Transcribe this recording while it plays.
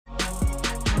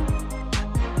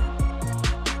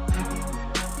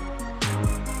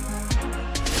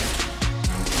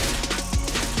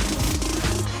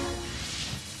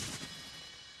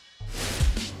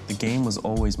game was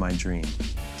always my dream,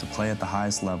 to play at the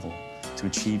highest level, to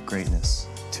achieve greatness.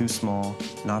 Too small,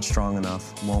 not strong enough,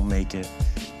 won't make it.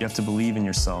 You have to believe in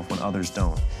yourself when others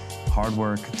don't. Hard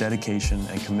work, dedication,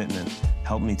 and commitment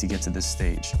helped me to get to this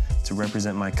stage, to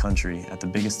represent my country at the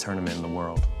biggest tournament in the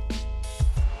world.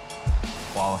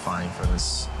 Qualifying for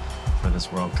this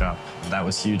World Cup, that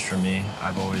was huge for me.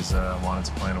 I've always wanted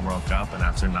to play in a World Cup, and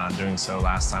after not doing so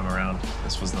last time around,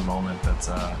 this was the moment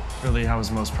that really I was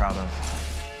most proud of.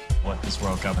 What this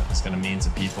World Cup is going to mean to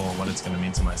people, what it's going to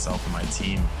mean to myself and my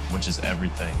team, which is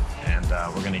everything. And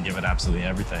we're going to give it absolutely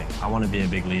everything. I want to be a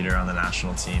big leader on the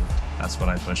national team. That's what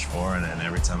I push for, and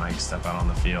every time I step out on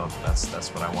the field, that's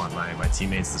what I want my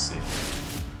teammates to see.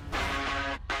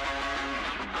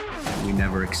 We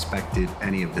never expected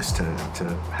any of this to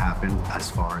happen as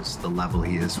far as the level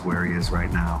he is, where he is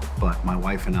right now. But my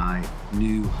wife and I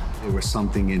knew there was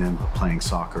something in him playing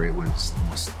soccer. It was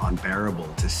almost unbearable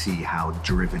to see how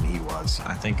driven he was.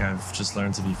 I think I've just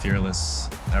learned to be fearless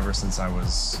ever since I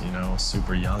was,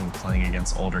 super young, playing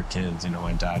against older kids.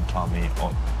 My dad taught me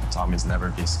to never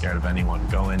be scared of anyone.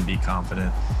 Go in, be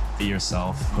confident, be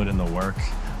yourself, put in the work.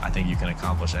 I think you can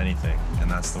accomplish anything, and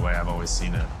that's the way I've always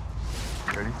seen it.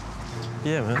 Ready?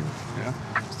 Yeah, man. Yeah?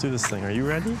 Let's do this thing. Are you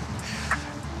ready?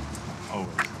 Always.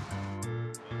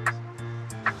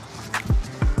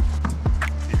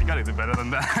 You gotta do better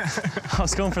than that. I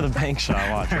was going for the bank shot.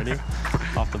 Watch, ready?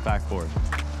 Off the backboard.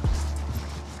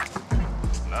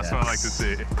 That's what I like to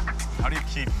see. How do you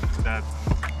keep that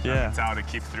mentality,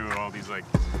 keep through all these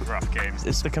rough games?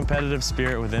 It's the competitive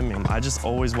spirit within me. I just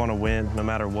always want to win, no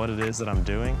matter what it is that I'm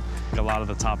doing. A lot of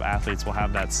the top athletes will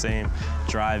have that same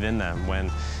drive in them. When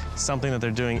something that they're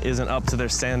doing isn't up to their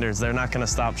standards, they're not going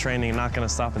to stop training, not going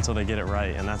to stop until they get it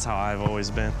right, and that's how I've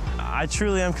always been. I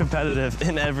truly am competitive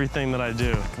in everything that I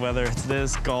do, whether it's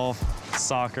this, golf,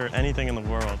 soccer, anything in the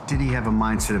world. Did he have a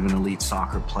mindset of an elite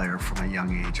soccer player from a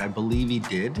young age? I believe he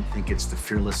did. I think it's the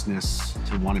fearlessness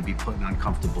to want to be put in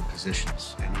uncomfortable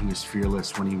positions. And he was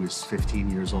fearless when he was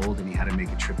 15 years old and he had to make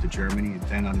a trip to Germany. And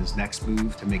then on his next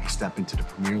move to make a step into the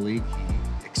Premier League,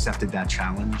 he accepted that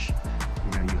challenge.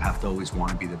 You have to always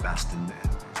want to be the best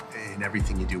in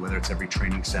everything you do, whether it's every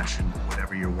training session,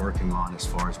 whatever you're working on as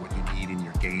far as what you need in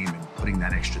your game and putting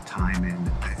that extra time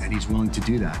in. And he's willing to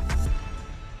do that.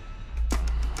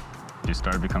 You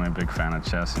started becoming a big fan of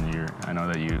chess, and I know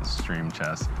that you stream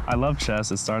chess. I love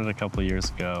chess. It started a couple of years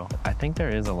ago. I think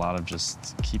there is a lot of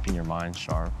just keeping your mind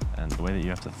sharp and the way that you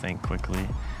have to think quickly.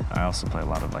 I also play a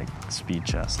lot of speed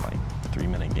chess,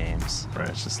 3-minute games. Right.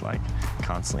 It's just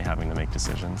constantly having to make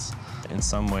decisions. In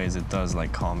some ways, it does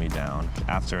calm me down.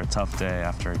 After a tough day,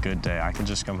 after a good day, I can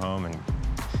just come home and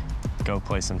go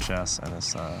play some chess, and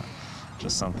it's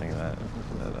just something that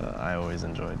I always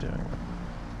enjoy doing.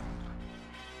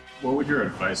 What would your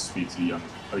advice be to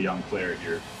a young player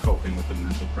here coping with the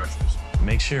mental pressures?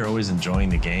 Make sure you're always enjoying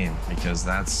the game, because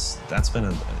that's been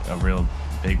a real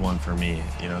big one for me.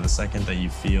 The second that you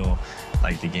feel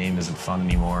like the game isn't fun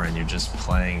anymore and you're just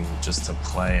playing just to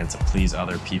play and to please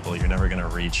other people, you're never going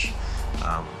to reach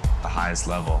the highest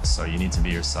level. So you need to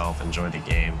be yourself, enjoy the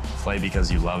game, play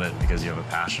because you love it, because you have a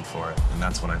passion for it. And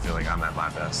that's when I feel like I'm at my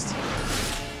best.